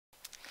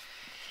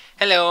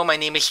Hello, my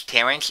name is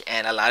Terrence,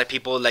 and a lot of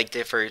people like to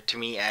refer to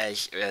me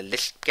as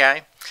Lisp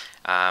Guy,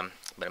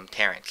 but I'm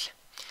Terrence.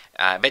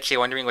 I bet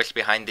you're wondering what's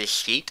behind this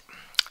sheet.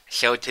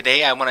 So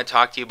today I want to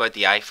talk to you about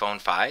the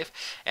iPhone 5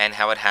 and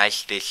how it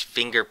has this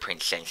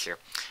fingerprint sensor,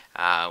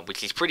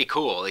 which is pretty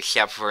cool,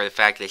 except for the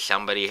fact that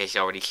somebody has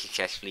already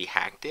successfully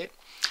hacked it,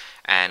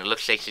 and it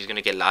looks like she's going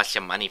to get lots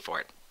of money for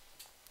it.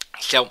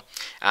 So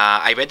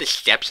I read the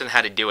steps on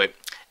how to do it,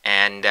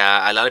 and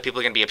a lot of people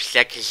are going to be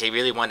upset because they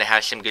really want to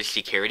have some good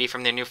security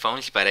from their new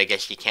phones, but I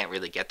guess you can't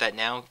really get that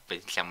now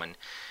with someone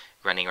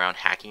running around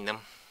hacking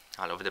them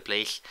all over the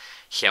place.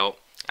 So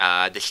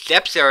the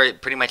steps are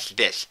pretty much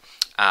this.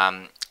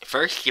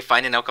 First, you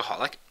find an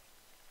alcoholic.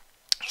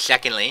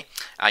 Secondly,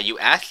 you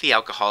ask the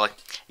alcoholic,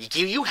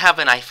 do you have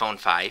an iPhone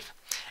 5?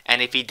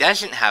 And if he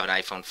doesn't have an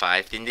iPhone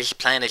 5, then this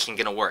plan isn't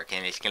going to work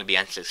and it's going to be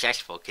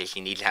unsuccessful because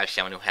you need to have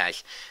someone who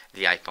has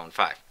the iPhone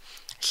 5.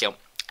 So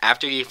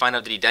after you find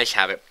out that he does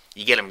have it,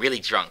 you get him really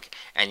drunk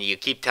and you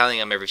keep telling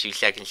him every few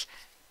seconds,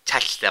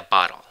 touch the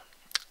bottle.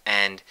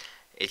 And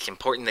it's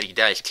important that he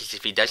does, because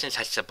if he doesn't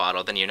touch the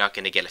bottle, then you're not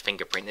going to get a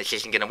fingerprint. This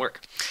isn't going to work.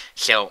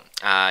 So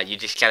you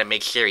just got to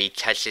make sure he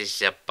touches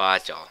the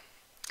bottle.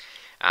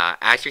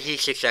 After he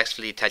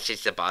successfully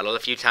touches the bottle a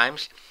few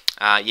times,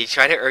 you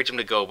try to urge him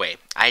to go away.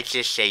 I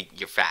just say,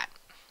 you're fat.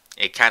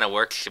 It kind of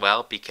works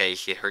well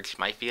because it hurts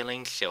my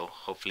feelings, so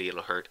hopefully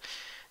it'll hurt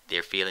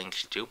their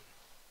feelings too.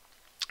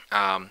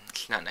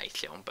 It's not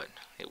nice, but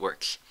it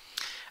works.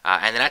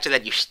 And then after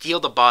that, you steal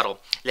the bottle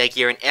like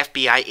you're an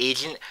FBI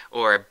agent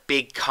or a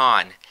big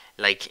con,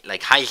 like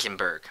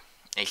Heisenberg.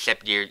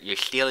 Except you're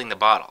stealing the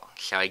bottle.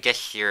 So I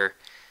guess you're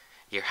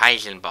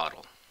Heisen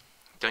bottle.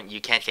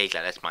 You can't say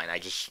that. That's mine. I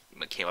just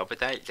came up with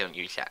that. Don't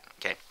use that.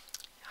 Okay,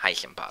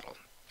 Heisen bottle.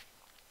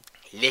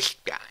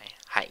 Lisp Guy,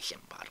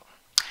 Heisen bottle.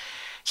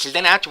 So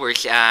then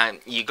afterwards,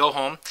 you go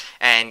home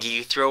and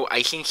you throw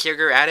icing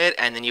sugar at it,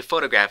 and then you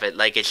photograph it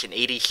like it's an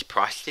 80s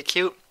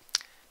prostitute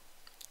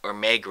or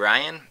Meg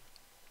Ryan.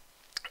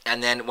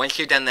 And then once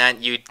you've done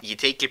that, you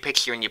take your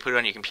picture and you put it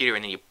on your computer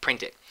and then you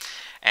print it.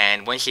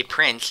 And once it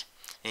prints,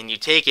 then you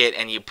take it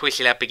and you push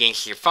it up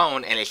against your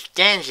phone and it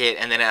scans it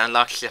and then it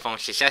unlocks the phone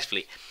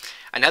successfully.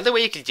 Another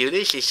way you could do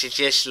this is to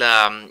just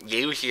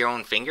use your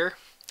own finger,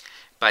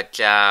 but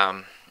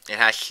it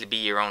has to be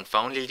your own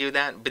phone to do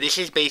that. But this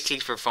is basically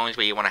for phones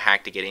where you want to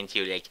hack to get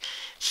into, like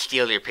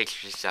steal your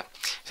pictures and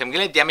stuff. So I'm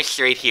going to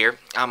demonstrate here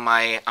on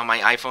my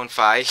iPhone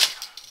 5.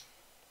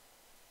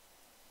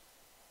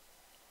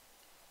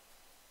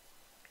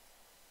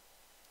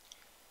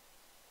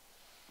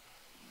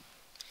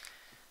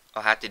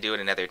 I'll have to do it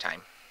another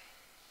time.